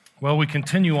Well, we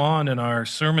continue on in our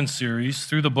sermon series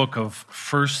through the book of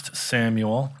 1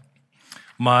 Samuel.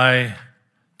 My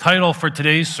title for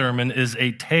today's sermon is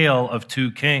A Tale of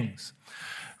Two Kings.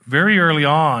 Very early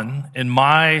on in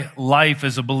my life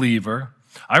as a believer,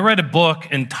 I read a book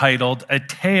entitled A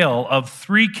Tale of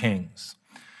Three Kings.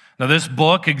 Now, this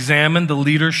book examined the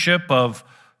leadership of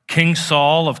King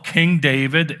Saul, of King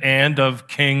David, and of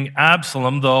King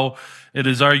Absalom, though it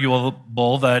is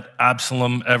arguable that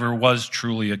Absalom ever was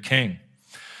truly a king.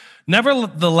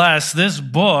 Nevertheless, this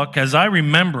book, as I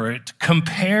remember it,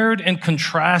 compared and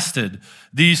contrasted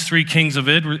these three kings of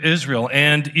Israel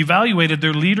and evaluated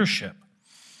their leadership.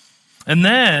 And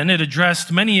then it addressed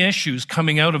many issues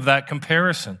coming out of that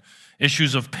comparison.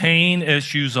 Issues of pain,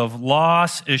 issues of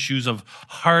loss, issues of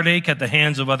heartache at the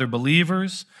hands of other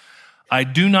believers. I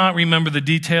do not remember the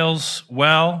details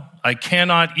well. I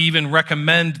cannot even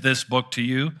recommend this book to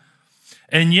you.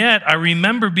 And yet, I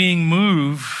remember being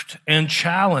moved and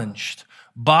challenged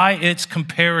by its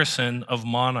comparison of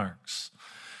monarchs.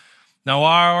 Now,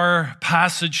 our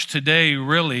passage today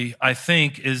really, I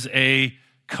think, is a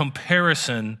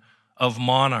comparison of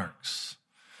monarchs.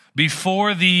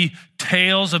 Before the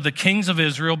tales of the kings of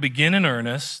Israel begin in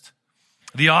earnest,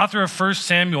 the author of 1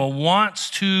 Samuel wants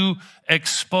to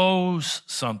expose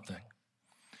something.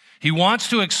 He wants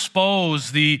to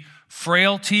expose the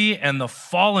frailty and the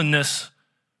fallenness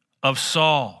of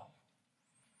Saul.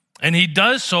 And he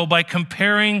does so by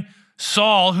comparing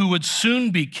Saul, who would soon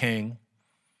be king,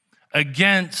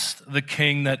 against the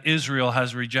king that Israel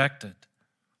has rejected,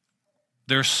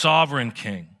 their sovereign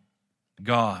king,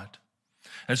 God.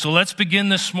 And so let's begin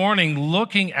this morning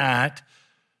looking at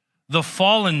the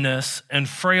fallenness and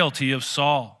frailty of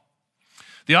Saul.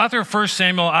 The author of 1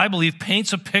 Samuel, I believe,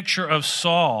 paints a picture of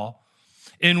Saul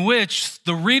in which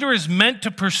the reader is meant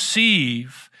to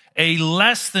perceive a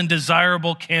less than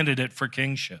desirable candidate for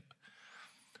kingship.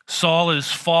 Saul is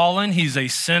fallen, he's a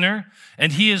sinner,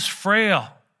 and he is frail.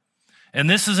 And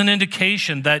this is an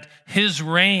indication that his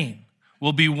reign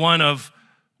will be one of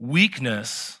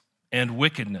weakness and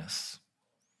wickedness.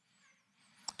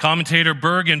 Commentator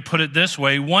Bergen put it this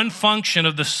way: one function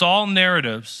of the Saul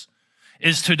narratives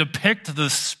is to depict the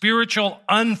spiritual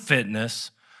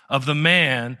unfitness of the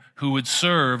man who would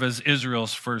serve as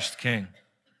Israel's first king.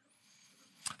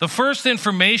 The first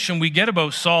information we get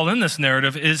about Saul in this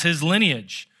narrative is his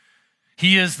lineage.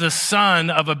 He is the son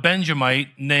of a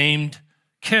Benjamite named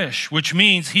Kish, which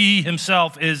means he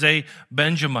himself is a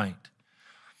Benjamite.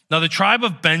 Now, the tribe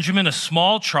of Benjamin, a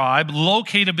small tribe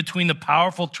located between the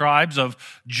powerful tribes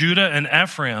of Judah and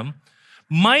Ephraim,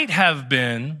 might have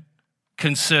been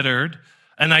considered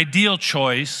an ideal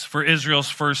choice for Israel's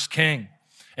first king.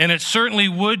 And it certainly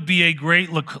would be a great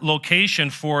location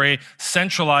for a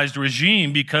centralized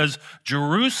regime because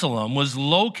Jerusalem was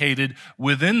located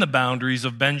within the boundaries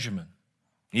of Benjamin,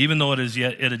 even though it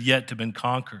had yet to been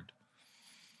conquered.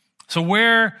 So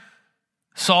where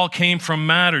Saul came from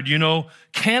mattered. You know,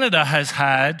 Canada has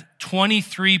had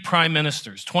 23 prime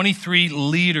ministers, 23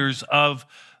 leaders of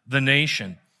the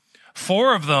nation.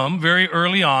 4 of them, very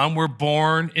early on, were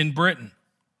born in Britain.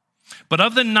 But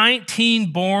of the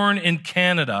 19 born in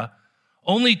Canada,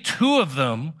 only 2 of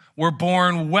them were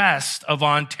born west of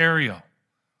Ontario.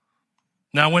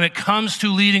 Now, when it comes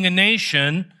to leading a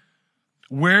nation,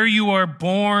 where you are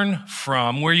born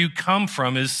from, where you come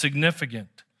from, is significant.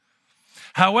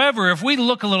 However, if we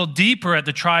look a little deeper at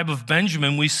the tribe of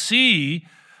Benjamin, we see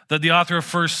that the author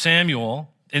of 1 Samuel,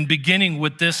 in beginning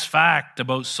with this fact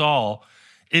about Saul,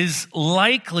 is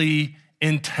likely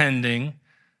intending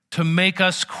to make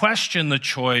us question the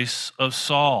choice of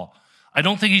Saul. I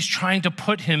don't think he's trying to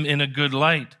put him in a good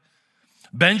light.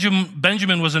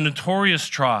 Benjamin was a notorious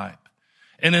tribe.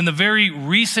 And in the very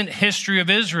recent history of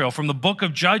Israel, from the book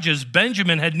of Judges,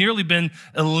 Benjamin had nearly been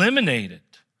eliminated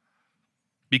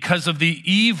because of the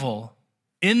evil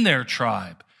in their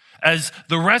tribe, as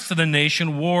the rest of the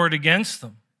nation warred against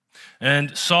them.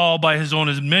 And Saul, by his own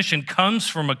admission, comes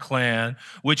from a clan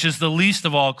which is the least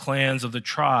of all clans of the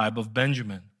tribe of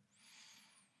Benjamin.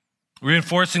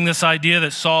 Reinforcing this idea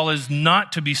that Saul is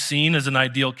not to be seen as an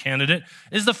ideal candidate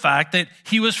is the fact that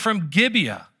he was from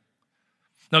Gibeah.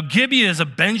 Now, Gibeah is a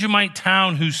Benjamite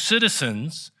town whose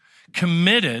citizens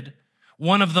committed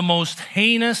one of the most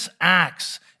heinous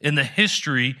acts in the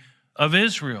history of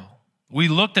Israel. We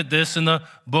looked at this in the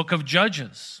book of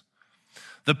Judges.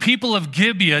 The people of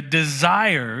Gibeah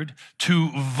desired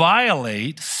to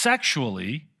violate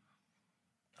sexually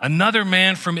another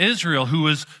man from Israel who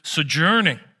was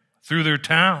sojourning through their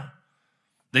town.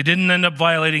 They didn't end up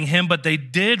violating him, but they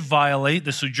did violate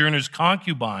the sojourner's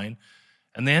concubine,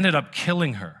 and they ended up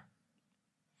killing her.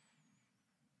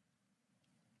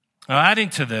 Now, adding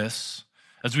to this,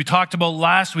 as we talked about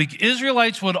last week,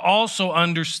 Israelites would also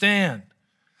understand.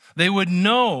 They would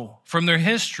know from their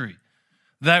history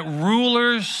that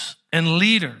rulers and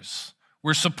leaders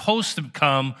were supposed to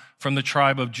come from the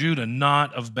tribe of Judah,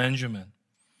 not of Benjamin.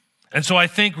 And so I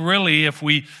think really if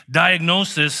we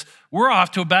diagnose this, we're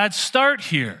off to a bad start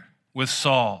here with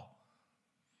Saul.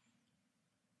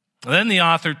 Then the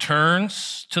author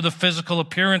turns to the physical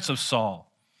appearance of Saul.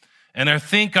 And I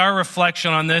think our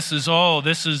reflection on this is,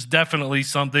 this is definitely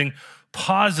something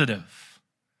positive.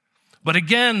 But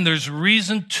again, there's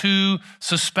reason to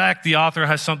suspect the author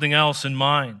has something else in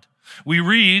mind. We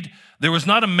read, there was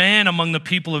not a man among the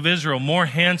people of Israel more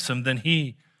handsome than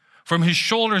he. From his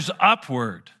shoulders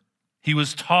upward, he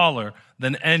was taller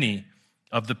than any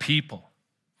of the people.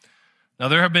 Now,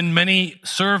 there have been many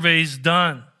surveys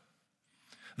done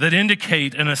that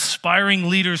indicate an aspiring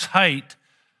leader's height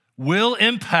will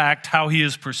impact how he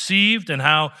is perceived and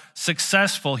how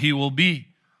successful he will be.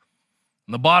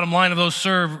 And the bottom line of those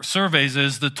surveys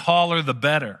is the taller, the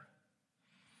better.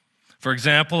 For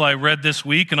example, I read this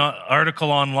week an article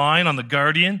online on The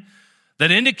Guardian that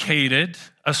indicated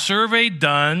a survey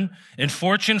done in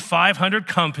Fortune 500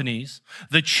 companies.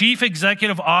 The chief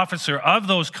executive officer of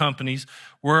those companies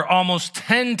were almost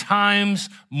 10 times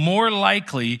more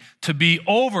likely to be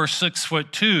over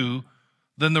 6'2"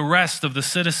 than the rest of the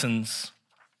citizens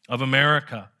of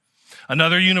America.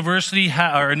 Another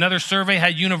survey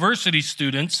had university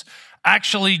students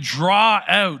actually draw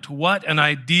out what an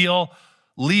ideal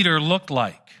leader looked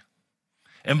like.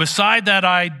 And beside that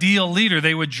ideal leader,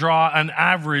 they would draw an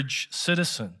average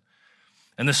citizen.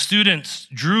 And the students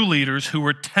drew leaders who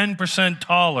were 10%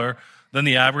 taller than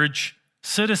the average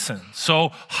citizen. So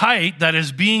height, that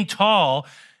is being tall,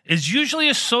 is usually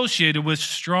associated with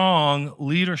strong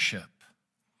leadership.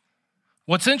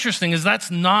 What's interesting is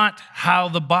that's not how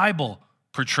the Bible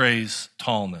portrays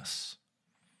tallness.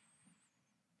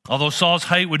 Although Saul's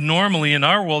height would normally in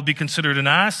our world be considered an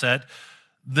asset,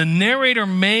 the narrator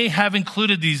may have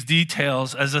included these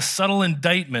details as a subtle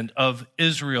indictment of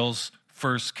Israel's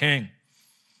first king.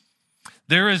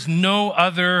 There is no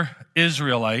other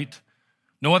Israelite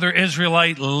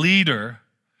leader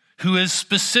who is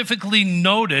specifically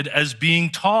noted as being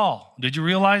tall. Did you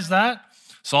realize that?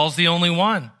 Saul's the only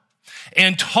one.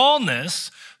 And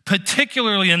tallness,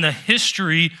 particularly in the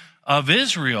history of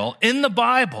Israel, in the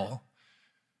Bible,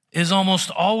 is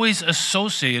almost always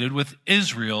associated with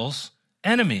Israel's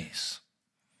enemies.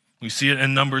 We see it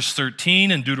in Numbers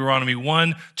 13 and Deuteronomy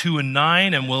 1, 2, and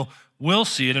 9, and we'll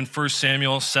see it in 1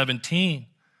 Samuel 17.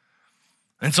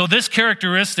 And so this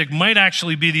characteristic might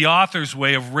actually be the author's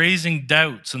way of raising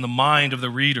doubts in the mind of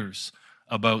the readers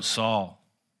about Saul.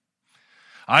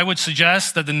 I would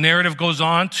suggest that the narrative goes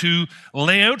on to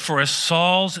lay out for us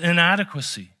Saul's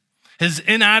inadequacy, his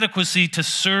inadequacy to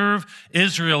serve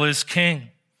Israel as king.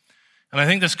 And I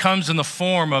think this comes in the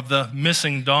form of the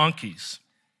missing donkeys.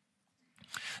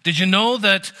 Did you know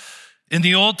that in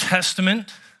the Old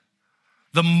Testament,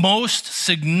 the most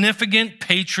significant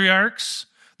patriarchs,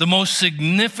 the most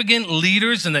significant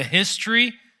leaders in the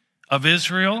history of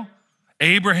Israel,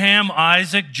 Abraham,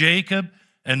 Isaac, Jacob,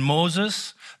 and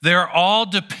Moses, they're all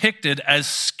depicted as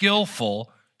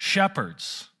skillful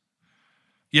shepherds.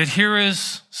 Yet here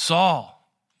is Saul,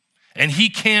 and he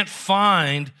can't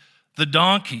find the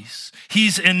donkeys.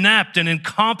 He's inept and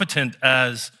incompetent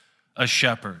as a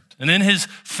shepherd. And in his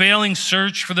failing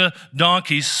search for the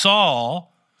donkeys,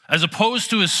 Saul, as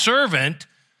opposed to his servant,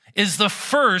 is the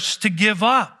first to give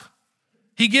up.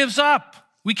 He gives up.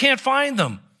 We can't find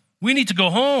them. We need to go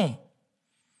home.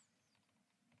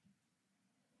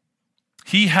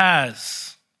 He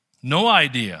has no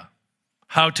idea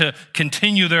how to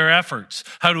continue their efforts,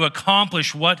 how to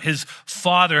accomplish what his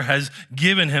father has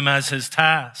given him as his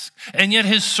task. And yet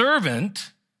his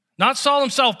servant, not Saul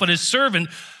himself, but his servant,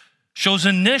 shows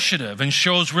initiative and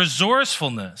shows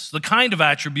resourcefulness, the kind of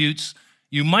attributes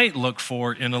you might look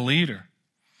for in a leader.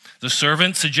 The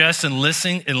servant suggests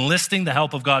enlisting the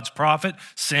help of God's prophet,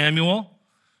 Samuel.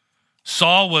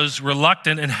 Saul was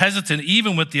reluctant and hesitant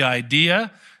even with the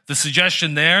idea. The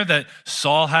suggestion there that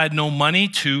Saul had no money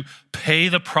to pay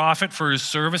the prophet for his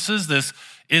services. This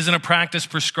isn't a practice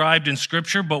prescribed in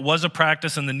Scripture, but was a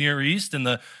practice in the Near East in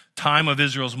the time of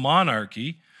Israel's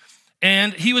monarchy.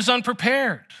 And he was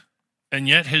unprepared. And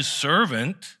yet his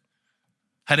servant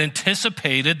had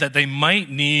anticipated that they might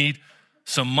need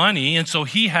some money, and so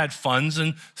he had funds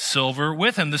and silver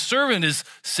with him. The servant is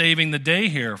saving the day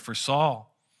here for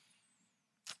Saul.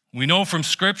 We know from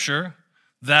Scripture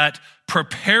that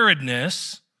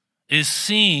preparedness is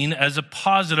seen as a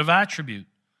positive attribute.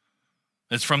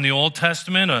 It's from the Old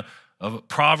Testament, a A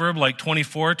proverb like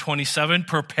 24:27,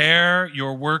 prepare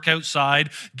your work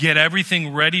outside, get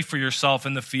everything ready for yourself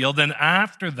in the field, and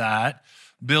after that,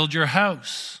 build your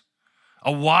house.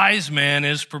 A wise man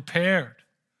is prepared.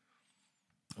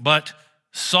 But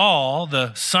Saul,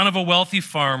 the son of a wealthy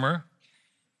farmer,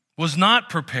 was not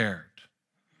prepared.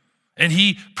 And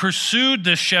he pursued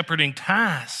this shepherding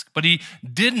task, but he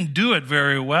didn't do it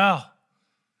very well.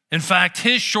 In fact,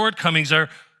 his shortcomings are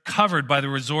covered by the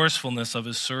resourcefulness of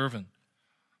his servant.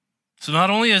 So not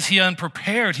only is he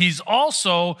unprepared, he's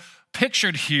also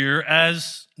pictured here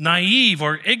as naive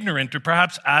or ignorant or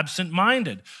perhaps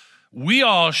absent-minded. We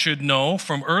all should know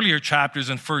from earlier chapters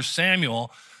in 1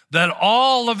 Samuel that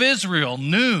all of Israel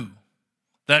knew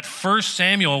that 1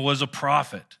 Samuel was a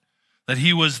prophet, that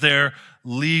he was their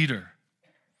leader.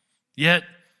 Yet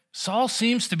Saul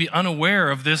seems to be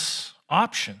unaware of this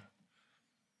option.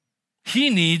 He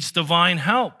needs divine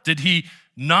help. Did he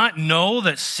not know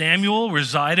that Samuel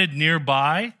resided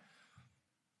nearby?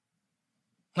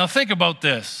 Now think about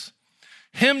this.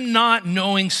 Him not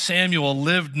knowing Samuel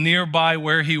lived nearby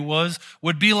where he was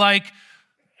would be like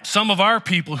some of our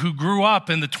people who grew up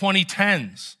in the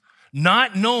 2010s,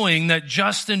 not knowing that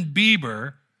Justin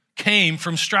Bieber came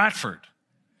from Stratford.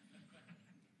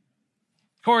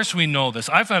 Of course we know this.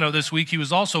 I found out this week he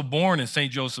was also born in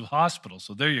St. Joseph Hospital,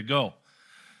 so there you go.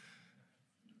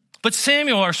 But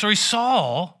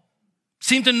Saul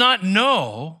seemed to not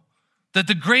know that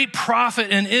the great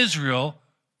prophet in Israel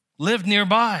lived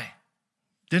nearby.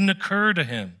 Didn't occur to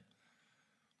him.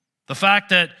 The fact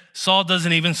that Saul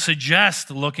doesn't even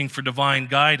suggest looking for divine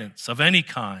guidance of any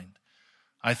kind,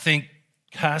 I think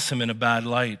casts him in a bad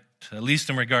light, at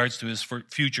least in regards to his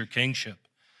future kingship.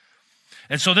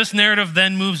 And so this narrative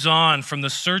then moves on from the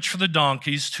search for the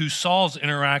donkeys to Saul's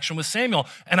interaction with Samuel.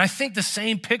 And I think the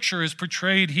same picture is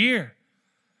portrayed here.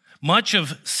 Much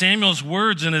of Samuel's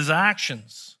words and his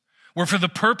actions were for the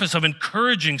purpose of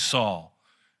encouraging Saul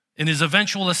in his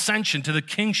eventual ascension to the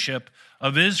kingship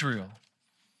of Israel.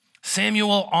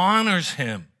 Samuel honors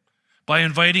him by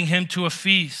inviting him to a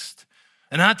feast.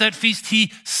 And at that feast,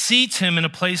 he seats him in a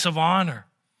place of honor.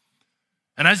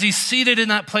 And as he's seated in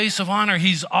that place of honor,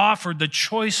 he's offered the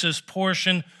choicest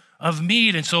portion of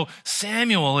meat. And so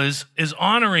Samuel is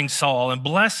honoring Saul and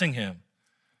blessing him.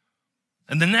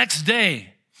 And the next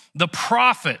day, the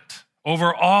prophet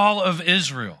over all of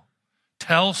Israel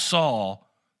tells Saul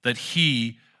that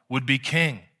he would be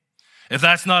king. If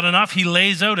that's not enough, he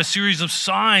lays out a series of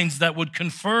signs that would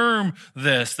confirm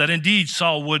this, that indeed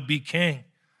Saul would be king.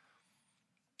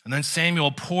 And then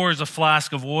Samuel pours a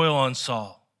flask of oil on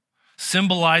Saul,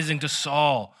 symbolizing to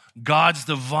Saul God's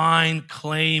divine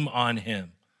claim on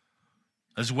him,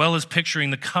 as well as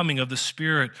picturing the coming of the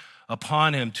Spirit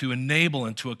upon him to enable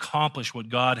and to accomplish what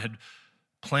God had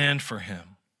planned for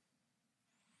him.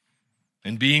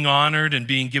 And being honored and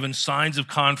being given signs of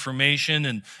confirmation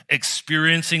and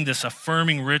experiencing this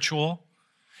affirming ritual,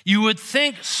 you would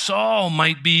think Saul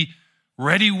might be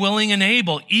ready, willing, and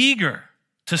able, eager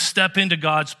to step into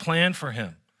God's plan for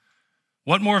him.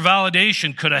 What more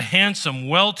validation could a handsome,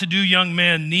 well-to-do young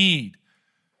man need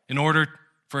in order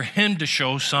for him to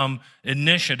show some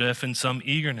initiative and some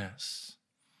eagerness?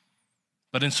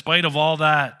 But in spite of all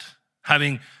that,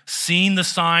 having seen the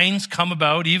signs come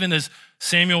about, even as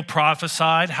Samuel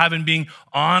prophesied, having been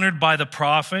honored by the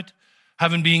prophet,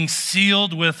 having been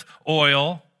sealed with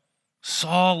oil,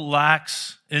 Saul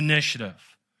lacks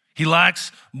initiative. He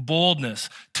lacks boldness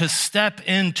to step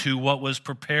into what was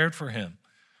prepared for him.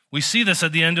 We see this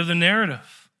at the end of the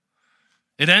narrative.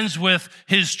 It ends with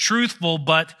his truthful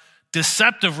but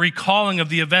deceptive recalling of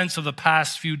the events of the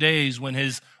past few days when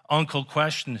his uncle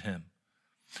questioned him.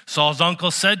 Saul's uncle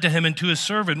said to him and to his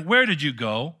servant, "Where did you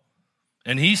go?"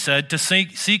 And he said, "To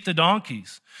seek the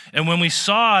donkeys. And when we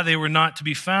saw they were not to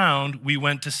be found, we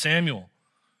went to Samuel."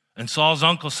 And Saul's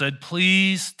uncle said,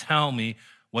 "Please tell me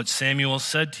what Samuel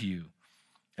said to you."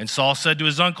 And Saul said to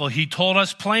his uncle, "He told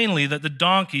us plainly that the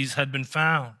donkeys had been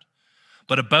found.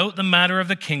 But about the matter of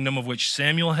the kingdom of which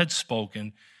Samuel had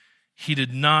spoken, he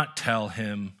did not tell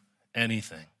him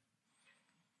anything."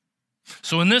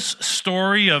 So in this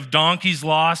story of donkeys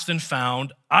lost and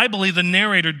found, I believe the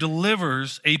narrator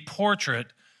delivers a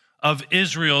portrait of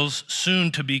Israel's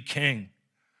soon-to-be king.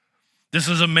 This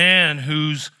is a man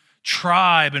whose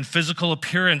tribe and physical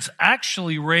appearance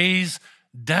actually raise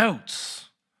doubts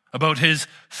about his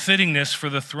fittingness for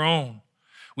the throne.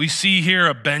 We see here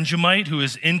a Benjamite who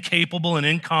is incapable and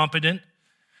incompetent,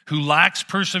 who lacks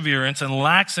perseverance and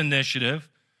lacks initiative,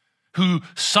 who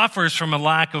suffers from a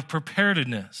lack of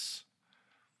preparedness.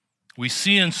 We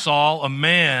see in Saul a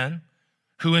man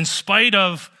who, in spite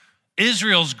of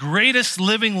Israel's greatest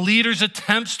living leader's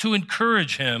attempts to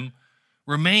encourage him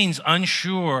remains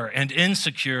unsure and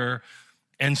insecure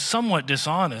and somewhat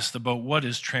dishonest about what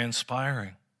is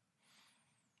transpiring.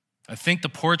 I think the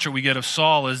portrait we get of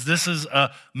Saul is this is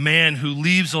a man who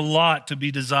leaves a lot to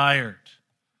be desired.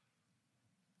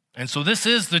 And so this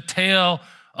is the tale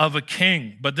of a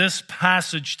king, but this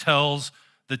passage tells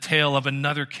the tale of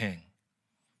another king.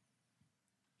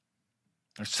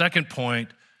 Our second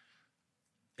point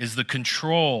is the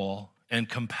control and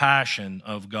compassion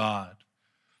of God.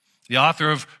 The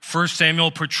author of 1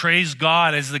 Samuel portrays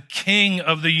God as the king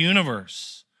of the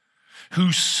universe,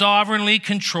 who sovereignly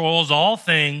controls all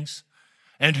things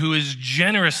and who is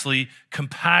generously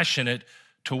compassionate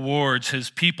towards his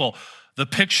people. The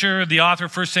picture the author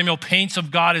of 1 Samuel paints of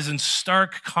God is in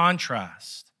stark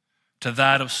contrast to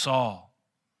that of Saul.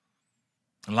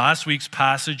 In last week's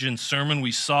passage and sermon,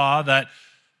 we saw that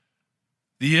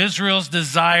the Israel's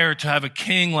desire to have a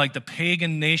king like the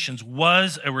pagan nations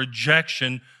was a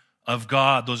rejection of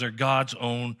God. Those are God's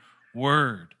own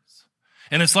words.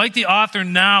 And it's like the author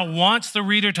now wants the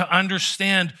reader to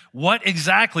understand what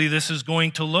exactly this is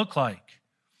going to look like.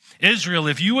 Israel,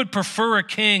 if you would prefer a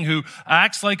king who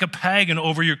acts like a pagan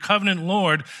over your covenant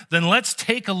Lord, then let's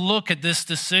take a look at this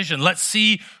decision. Let's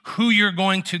see who you're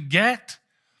going to get,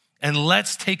 and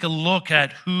let's take a look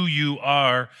at who you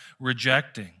are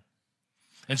rejecting.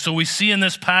 And so we see in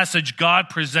this passage God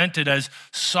presented as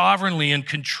sovereignly in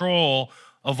control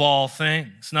of all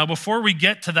things. Now, before we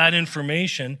get to that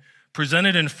information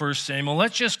presented in 1 Samuel,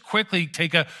 let's just quickly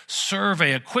take a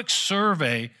quick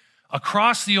survey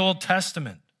across the Old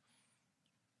Testament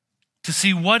to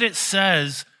see what it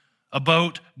says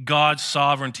about God's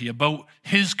sovereignty, about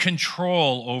his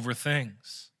control over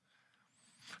things.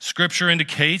 Scripture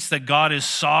indicates that God is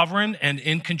sovereign and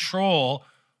in control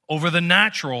over the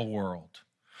natural world.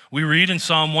 We read in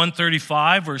Psalm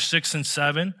 135, verse 6 and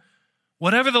 7,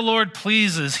 "Whatever the Lord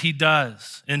pleases, he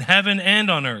does, in heaven and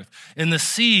on earth, in the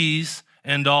seas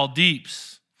and all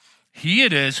deeps. He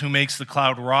it is who makes the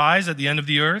cloud rise at the end of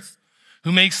the earth,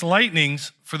 who makes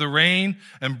lightnings for the rain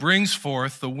and brings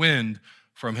forth the wind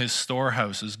from his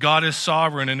storehouses." God is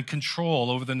sovereign and in control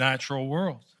over the natural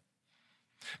world.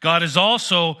 God is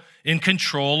also in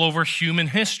control over human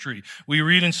history. We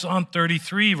read in Psalm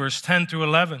 33, verse 10 through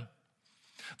 11.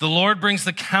 "The Lord brings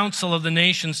the counsel of the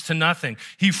nations to nothing.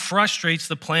 He frustrates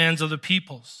the plans of the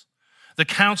peoples. The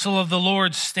counsel of the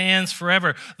Lord stands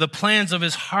forever, the plans of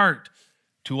his heart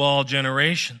to all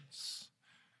generations."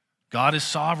 God is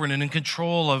sovereign and in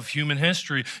control of human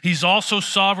history. He's also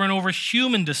sovereign over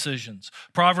human decisions.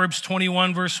 Proverbs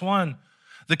 21, verse 1.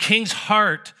 "The king's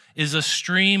heart is a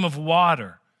stream of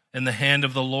water in the hand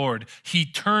of the Lord. He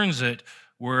turns it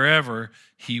wherever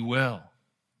he will."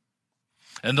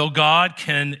 And though God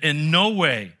can in no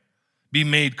way be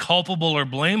made culpable or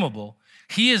blamable,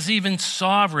 he is even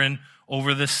sovereign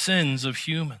over the sins of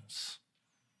humans.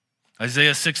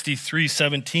 Isaiah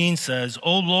 63:17 says,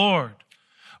 "O Lord,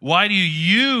 why do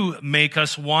you make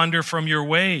us wander from your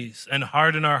ways and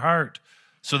harden our heart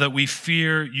so that we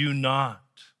fear you not?"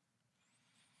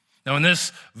 Now, in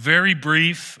this very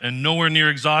brief and nowhere near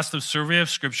exhaustive survey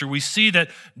of Scripture, we see that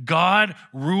God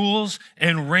rules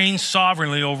and reigns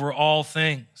sovereignly over all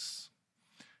things.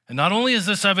 And not only is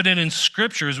this evident in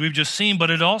Scripture, as we've just seen, but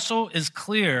it also is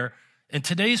clear in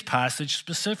today's passage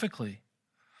specifically.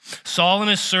 Saul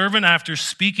and his servant, after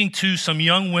speaking to some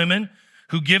young women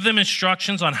who give them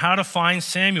instructions on how to find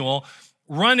Samuel,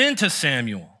 run into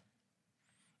Samuel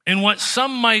in what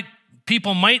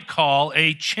people might call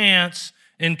a chance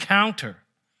encounter.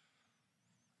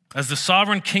 As the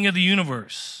sovereign king of the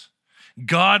universe,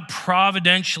 God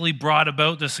providentially brought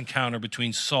about this encounter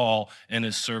between Saul and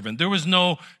his servant. There was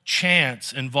no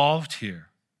chance involved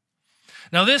here.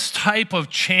 Now, this type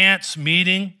of chance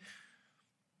meeting,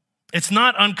 it's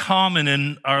not uncommon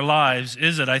in our lives,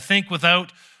 is it? I think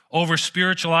without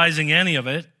over-spiritualizing any of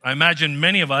it, I imagine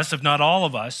many of us, if not all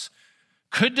of us,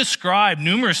 could describe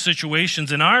numerous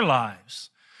situations in our lives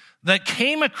that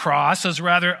came across as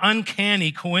rather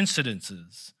uncanny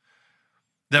coincidences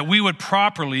that we would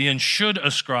properly and should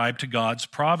ascribe to God's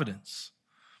providence.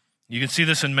 You can see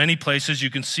this in many places. You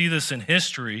can see this in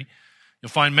history. You'll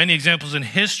find many examples in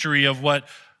history of what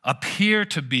appear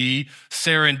to be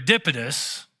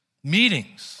serendipitous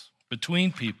meetings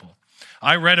between people.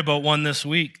 I read about one this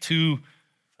week, two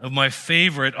of my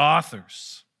favorite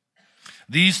authors.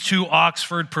 These two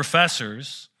Oxford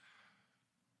professors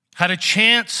had a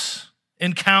chance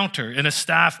encounter in a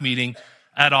staff meeting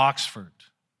at Oxford.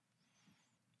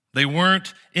 They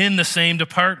weren't in the same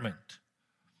department.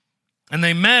 And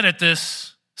they met at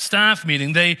this staff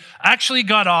meeting, they actually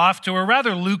got off to a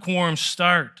rather lukewarm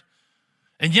start.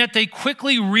 And yet they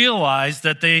quickly realized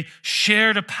that they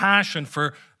shared a passion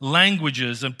for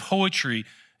languages and poetry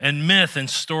and myth and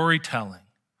storytelling.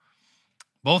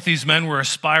 Both these men were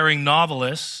aspiring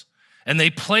novelists, and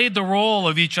they played the role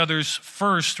of each other's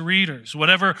first readers.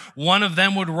 Whatever one of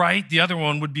them would write, the other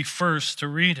one would be first to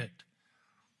read it.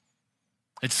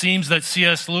 It seems that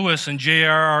C.S. Lewis and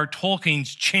J.R.R.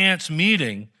 Tolkien's chance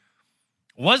meeting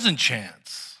wasn't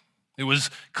chance. It was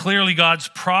clearly God's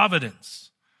providence,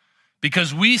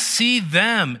 because we see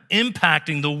them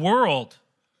impacting the world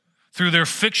through their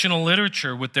fictional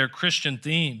literature with their Christian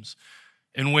themes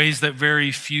in ways that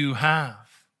very few have.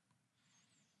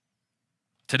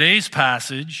 Today's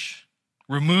passage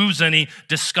removes any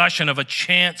discussion of a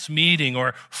chance meeting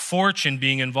or fortune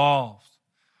being involved.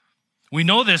 We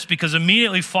know this because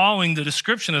immediately following the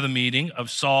description of the meeting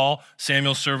of Saul,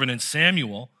 Samuel's servant, and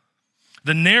Samuel,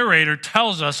 the narrator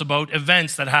tells us about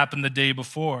events that happened the day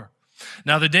before.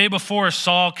 Now, the day before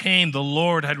Saul came, the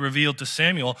Lord had revealed to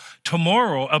Samuel,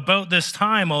 "Tomorrow, about this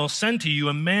time, I'll send to you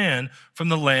a man from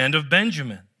the land of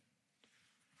Benjamin."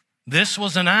 This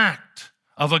was an act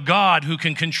of a God who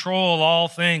can control all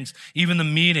things, even the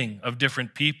meeting of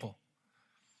different people.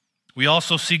 We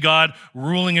also see God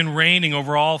ruling and reigning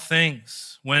over all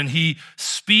things when he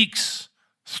speaks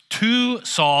to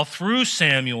Saul through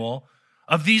Samuel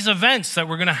of these events that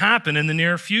were going to happen in the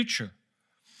near future.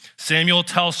 Samuel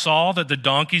tells Saul that the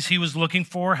donkeys he was looking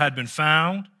for had been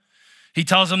found. He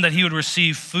tells him that he would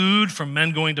receive food from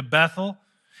men going to Bethel.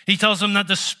 He tells him that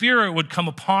the Spirit would come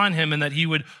upon him and that he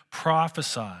would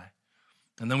prophesy.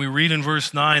 And then we read in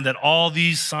verse 9 that all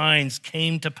these signs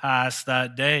came to pass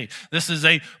that day. This is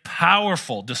a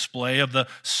powerful display of the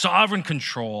sovereign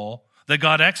control that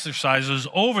God exercises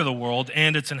over the world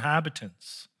and its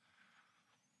inhabitants.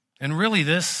 And really,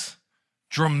 this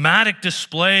dramatic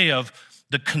display of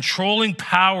the controlling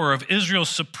power of Israel's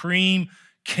supreme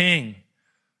king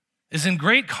is in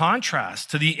great contrast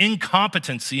to the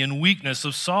incompetency and weakness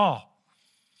of Saul.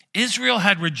 Israel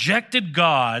had rejected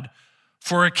God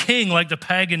for a king like the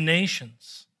pagan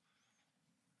nations.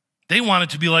 They wanted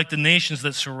to be like the nations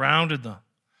that surrounded them.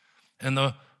 And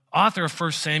the author of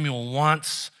 1 Samuel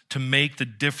wants to make the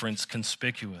difference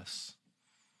conspicuous.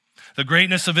 The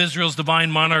greatness of Israel's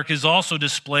divine monarch is also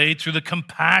displayed through the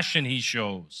compassion he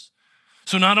shows.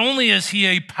 So not only is he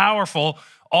a powerful,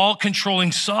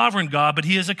 all-controlling sovereign God, but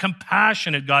he is a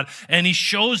compassionate God. And he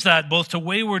shows that both to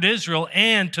wayward Israel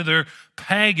and to their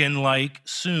pagan-like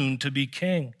soon-to-be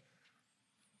king.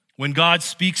 When God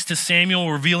speaks to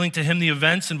Samuel, revealing to him the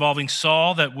events involving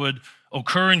Saul that would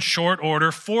occur in short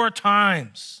order 4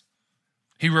 times,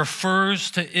 he refers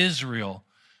to Israel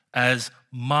as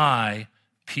my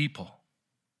people.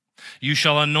 You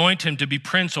shall anoint him to be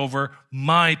prince over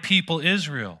my people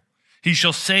Israel. He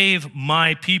shall save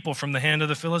my people from the hand of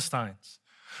the Philistines.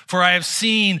 For I have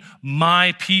seen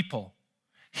my people.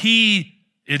 He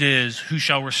it is who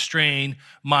shall restrain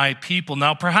my people.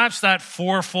 Now, perhaps that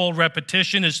 4-fold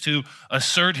repetition is to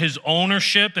assert his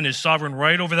ownership and his sovereign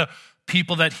right over the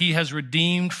people that he has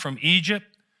redeemed from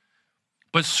Egypt.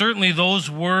 But certainly those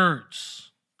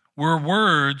words were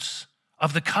words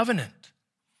of the covenant,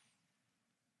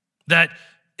 that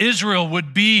Israel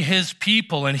would be his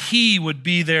people and he would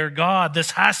be their God.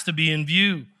 This has to be in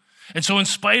view. And so in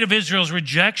spite of Israel's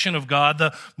rejection of God,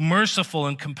 the merciful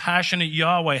and compassionate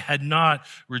Yahweh had not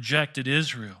rejected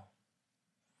Israel.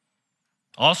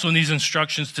 Also in these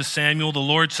instructions to Samuel, the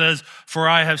Lord says, "For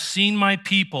I have seen my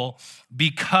people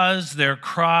because their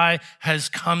cry has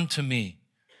come to me."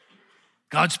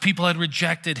 God's people had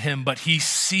rejected him, but he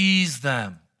sees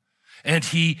them and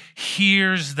he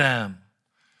hears them.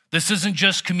 This isn't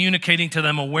just communicating to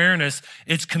them awareness,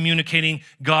 it's communicating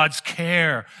God's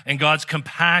care and God's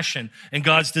compassion and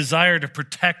God's desire to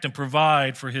protect and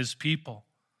provide for his people.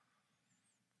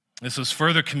 This was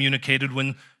further communicated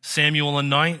when Samuel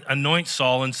anoints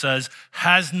Saul and says,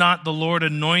 "Has not the Lord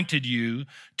anointed you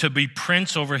to be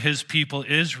prince over his people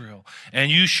Israel?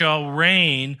 And you shall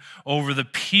reign over the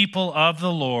people of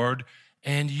the Lord,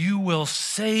 and you will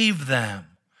save them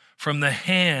from the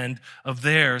hand of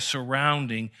their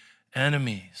surrounding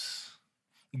enemies."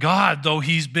 God, though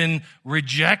he's been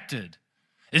rejected,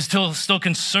 is still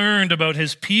concerned about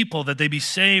his people, that they be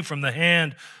saved from the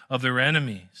hand of their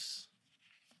enemies.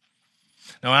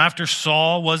 Now, after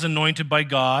Saul was anointed by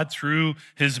God through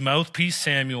his mouthpiece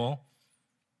Samuel,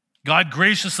 God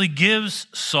graciously gives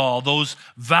Saul those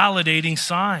validating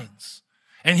signs.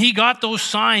 And he got those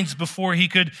signs before he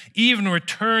could even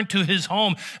return to his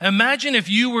home. Imagine if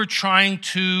you were trying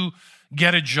to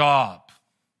get a job.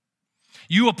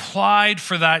 You applied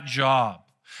for that job.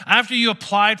 After you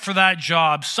applied for that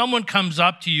job, someone comes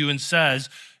up to you and says,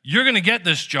 you're going to get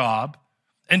this job.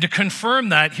 And to confirm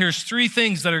that, here's 3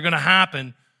 things that are going to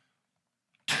happen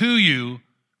to you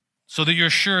so that you're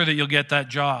sure that you'll get that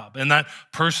job. And that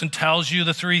person tells you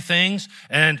the 3 things,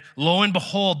 and lo and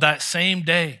behold, that same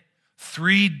day,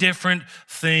 3 different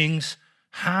things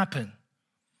happen.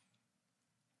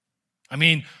 I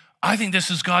mean, I think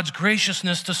this is God's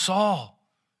graciousness to Saul.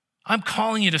 I'm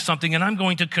calling you to something, and I'm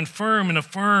going to confirm and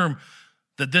affirm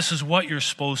that this is what you're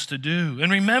supposed to do.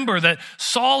 And remember that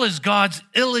Saul is God's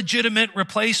illegitimate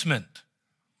replacement.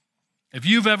 If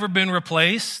you've ever been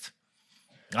replaced,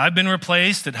 I've been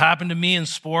replaced. It happened to me in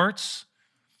sports.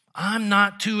 I'm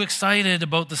not too excited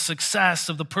about the success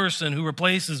of the person who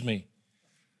replaces me.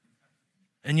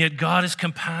 And yet God is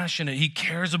compassionate. He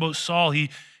cares about Saul. He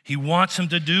wants him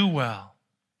to do well.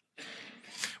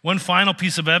 One final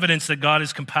piece of evidence that God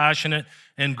is compassionate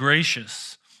and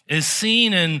gracious is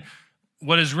seen in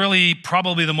what is really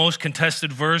probably the most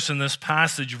contested verse in this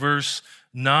passage, verse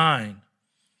 9.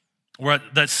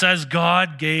 That says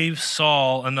God gave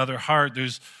Saul another heart.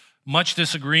 There's much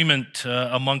disagreement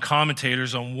among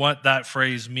commentators on what that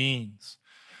phrase means.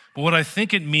 But what I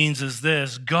think it means is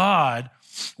this: God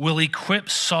will equip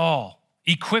Saul,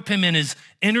 equip him in his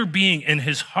inner being, in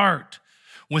his heart,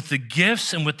 with the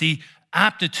gifts and with the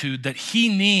aptitude that he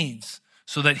needs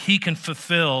so that he can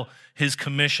fulfill his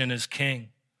commission as king.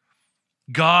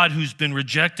 God, who's been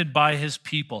rejected by his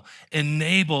people,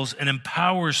 enables and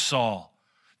empowers Saul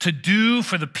to do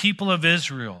for the people of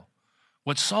Israel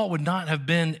what Saul would not have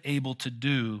been able to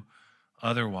do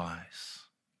otherwise.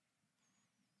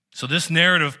 So this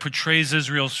narrative portrays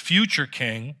Israel's future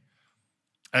king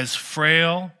as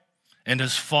frail and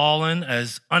as fallen,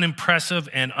 as unimpressive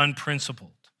and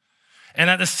unprincipled. And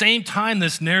at the same time,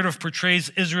 this narrative portrays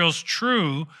Israel's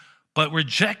true but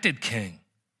rejected king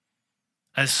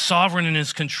as sovereign in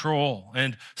his control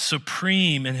and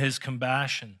supreme in his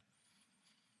compassion.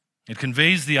 It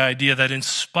conveys the idea that in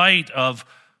spite of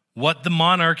what the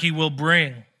monarchy will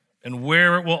bring and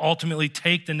where it will ultimately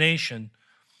take the nation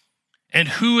and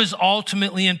who is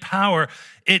ultimately in power,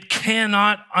 it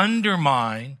cannot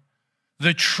undermine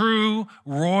the true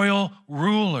royal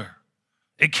ruler.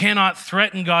 It cannot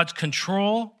threaten God's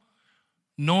control,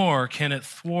 nor can it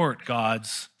thwart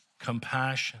God's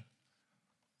compassion.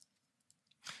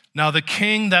 Now, the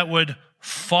king that would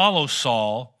follow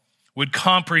Saul would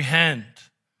comprehend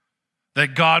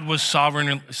that God was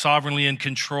sovereignly in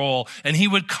control, and he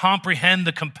would comprehend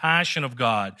the compassion of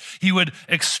God. He would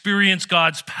experience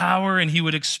God's power, and he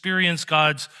would experience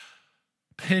God's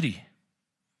pity.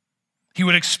 He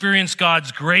would experience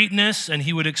God's greatness, and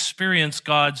he would experience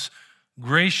God's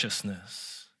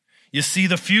graciousness. You see,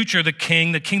 the future, the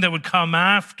king that would come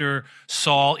after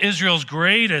Saul, Israel's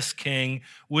greatest king,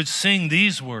 would sing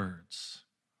these words: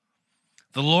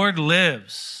 "The Lord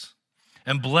lives,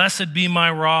 and blessed be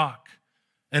my rock,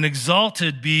 and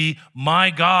exalted be my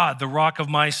God, the rock of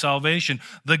my salvation,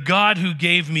 the God who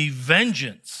gave me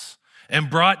vengeance and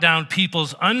brought down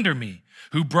peoples under me,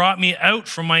 who brought me out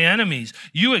from my enemies.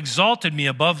 You exalted me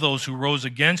above those who rose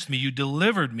against me. You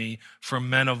delivered me from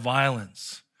men of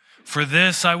violence. For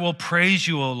this I will praise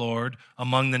you, O Lord,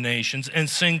 among the nations, and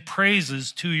sing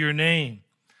praises to your name."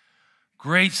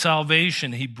 Great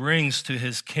salvation he brings to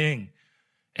his king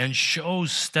and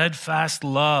shows steadfast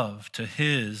love to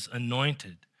his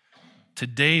anointed, to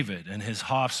David and his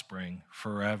offspring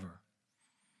forever.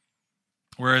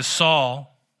 Whereas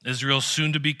Saul, Israel's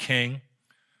soon-to-be king,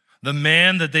 the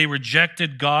man that they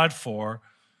rejected God for,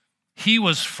 he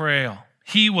was frail,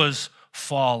 he was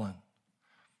fallen.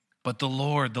 But the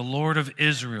Lord of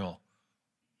Israel,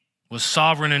 was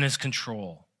sovereign in his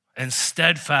control and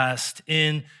steadfast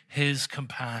in his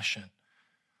compassion.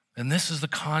 And this is the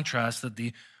contrast that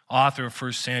the author of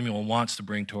 1 Samuel wants to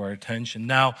bring to our attention.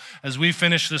 Now, as we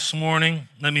finish this morning,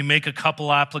 let me make a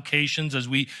couple applications as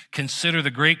we consider the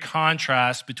great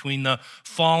contrast between the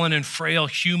fallen and frail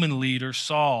human leader,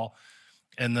 Saul,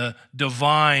 and the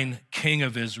divine King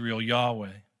of Israel,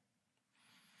 Yahweh.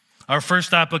 Our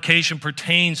first application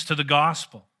pertains to the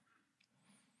gospel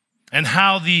and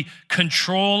how the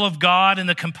control of God and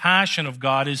the compassion of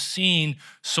God is seen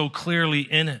so clearly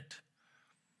in it.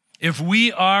 If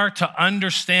we are to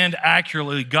understand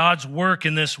accurately God's work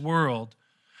in this world,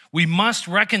 we must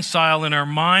reconcile in our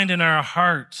mind and our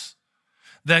hearts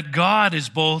that God is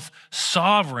both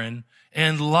sovereign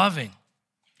and loving.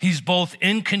 He's both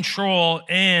in control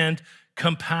and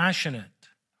compassionate.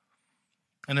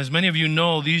 And as many of you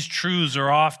know, these truths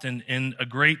are often in a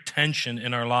great tension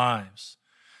in our lives.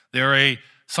 They're a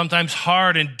sometimes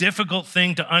hard and difficult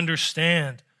thing to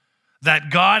understand, that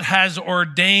God has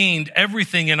ordained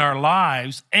everything in our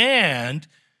lives and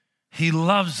he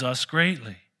loves us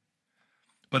greatly.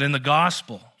 But in the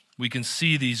gospel, we can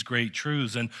see these great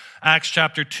truths. In Acts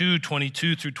chapter 2,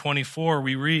 22 through 24,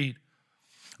 we read,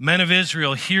 "Men of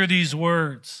Israel, hear these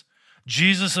words.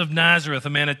 Jesus of Nazareth, a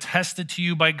man attested to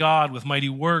you by God with mighty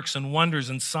works and wonders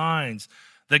and signs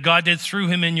that God did through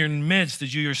him in your midst,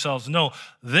 as you yourselves know.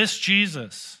 This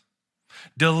Jesus,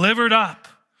 delivered up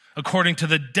according to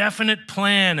the definite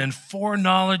plan and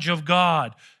foreknowledge of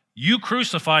God, you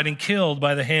crucified and killed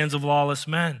by the hands of lawless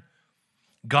men.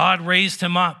 God raised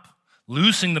him up,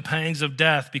 loosing the pangs of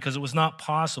death because it was not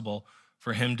possible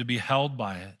for him to be held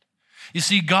by it." You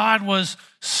see, God was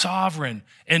sovereign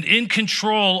and in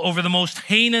control over the most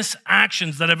heinous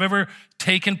actions that have ever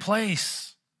taken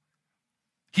place.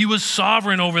 He was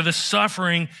sovereign over the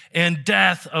suffering and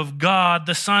death of God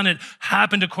the Son. It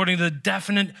happened according to the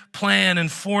definite plan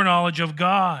and foreknowledge of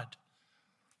God.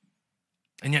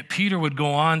 And yet Peter would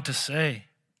go on to say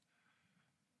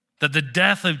that the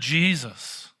death of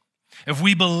Jesus, if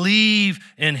we believe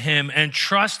in him and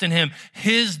trust in him,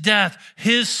 his death,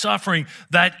 his suffering,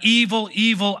 that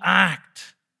evil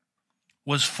act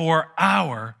was for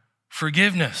our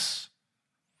forgiveness.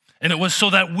 And it was so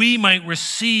that we might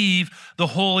receive the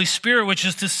Holy Spirit, which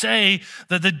is to say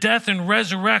that the death and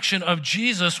resurrection of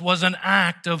Jesus was an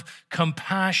act of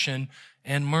compassion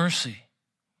and mercy.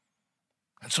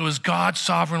 And so as God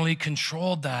sovereignly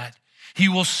controlled that, he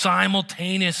will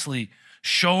simultaneously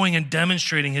showing and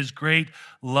demonstrating his great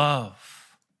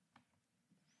love.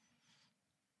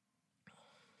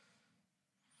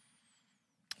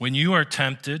 When you are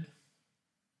tempted,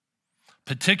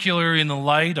 particularly in the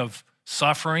light of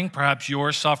suffering, perhaps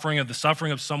your suffering or the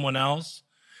suffering of someone else,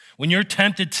 when you're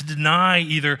tempted to deny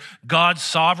either God's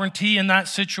sovereignty in that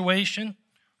situation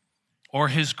or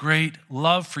his great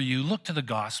love for you, look to the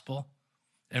gospel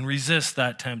and resist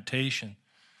that temptation.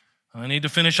 I need to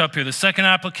finish up here. The second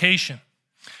application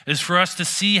is for us to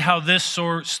see how this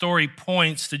story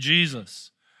points to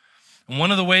Jesus. And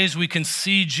one of the ways we can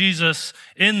see Jesus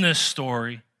in this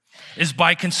story is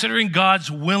by considering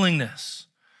God's willingness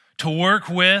to work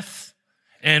with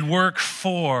and work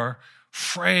for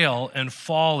frail and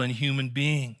fallen human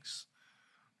beings.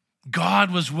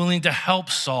 God was willing to help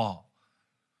Saul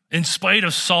in spite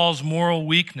of Saul's moral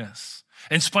weakness,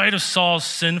 in spite of Saul's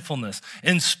sinfulness,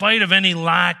 in spite of any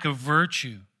lack of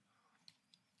virtue.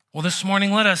 Well, this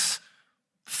morning, let us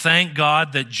thank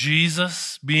God that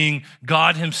Jesus, being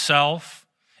God himself,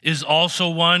 is also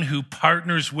one who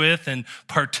partners with and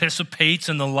participates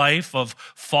in the life of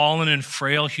fallen and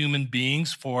frail human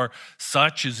beings, for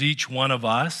such is each one of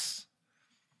us.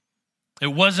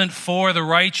 It wasn't for the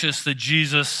righteous that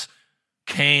Jesus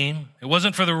came. It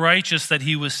wasn't for the righteous that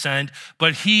he was sent,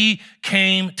 but he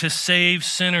came to save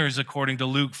sinners, according to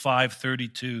Luke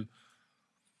 5:32.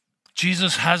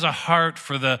 Jesus has a heart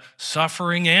for the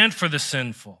suffering and for the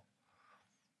sinful.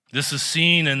 This is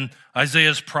seen in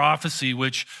Isaiah's prophecy,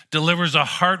 which delivers a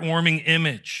heartwarming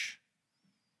image.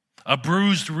 A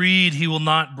bruised reed he will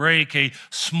not break, a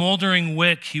smoldering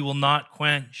wick he will not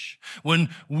quench.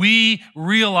 When we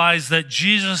realize that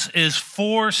Jesus is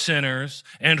for sinners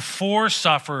and for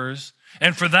sufferers,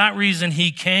 and for that reason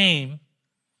he came,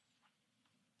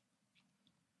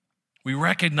 we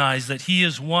recognize that he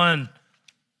is one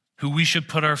who we should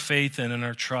put our faith in and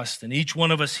our trust in. Each one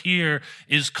of us here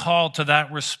is called to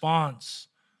that response.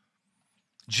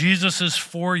 Jesus is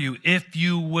for you if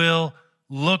you will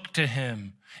look to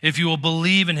him, if you will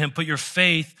believe in him, put your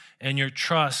faith and your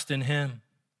trust in him.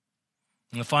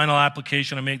 And the final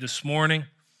application I make this morning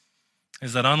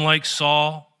is that unlike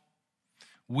Saul,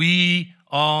 we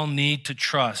all need to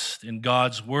trust in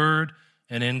God's word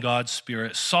and in God's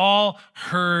Spirit. Saul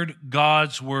heard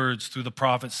God's words through the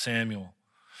prophet Samuel.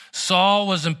 Saul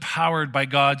was empowered by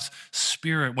God's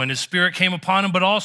Spirit when his Spirit came upon him, but also